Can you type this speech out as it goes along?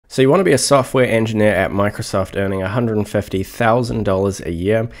So you want to be a software engineer at Microsoft earning $150,000 a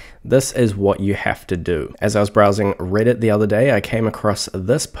year. This is what you have to do. As I was browsing Reddit the other day, I came across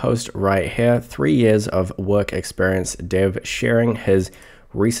this post right here, 3 years of work experience dev sharing his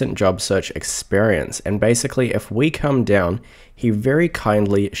recent job search experience. And basically, if we come down, he very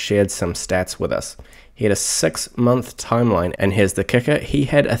kindly shared some stats with us. He had a 6-month timeline, and here's the kicker, he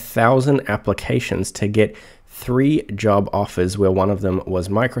had 1,000 applications to get 3 job offers, where one of them was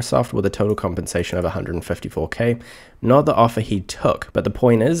Microsoft with a total compensation of $154K. Not the offer he took, but the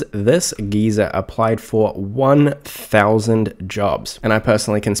point is, this geezer applied for 1,000 jobs. And I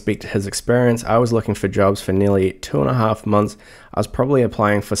personally can speak to his experience. I was looking for jobs for nearly 2.5 months. I was probably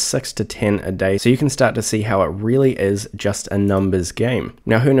applying for 6 to 10 a day. So you can start to see how it really is just a numbers game.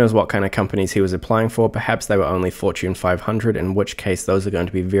 Now, who knows what kind of companies he was applying for? Perhaps they were only Fortune 500, in which case those are going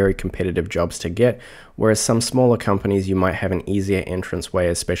to be very competitive jobs to get. Whereas some smaller companies, you might have an easier entrance way,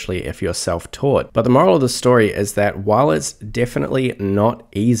 especially if you're self-taught. But the moral of the story is that while it's definitely not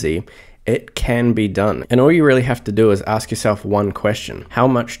easy, it can be done. And all you really have to do is ask yourself one question. How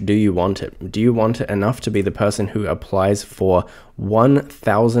much do you want it? Do you want it enough to be the person who applies for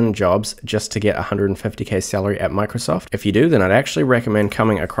 1,000 jobs just to get 150K salary at Microsoft? If you do, then I'd actually recommend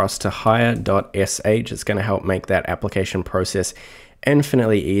coming across to hire.sh. It's going to help make that application process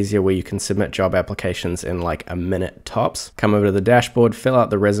infinitely easier, where you can submit job applications in like a minute tops. Come over to the dashboard, fill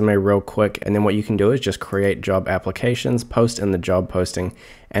out the resume real quick, and then what you can do is just create job applications, post in the job posting,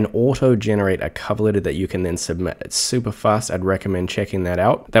 and auto-generate a cover letter that you can then submit. It's super fast. I'd recommend checking that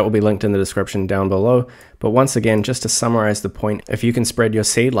out. That will be linked in the description down below. But once again, just to summarize the point, if you can spread your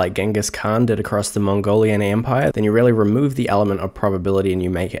seed like Genghis Khan did across the Mongolian Empire, then you really remove the element of probability and you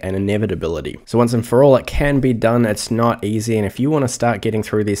make it an inevitability. So once and for all, it can be done. It's not easy. And if you want to start getting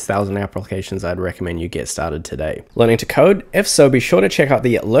through these 1,000 applications, I'd recommend you get started today. Learning to code? If so, be sure to check out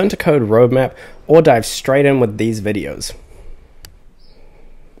the Learn to Code roadmap or dive straight in with these videos.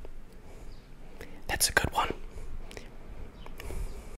 That's a good one.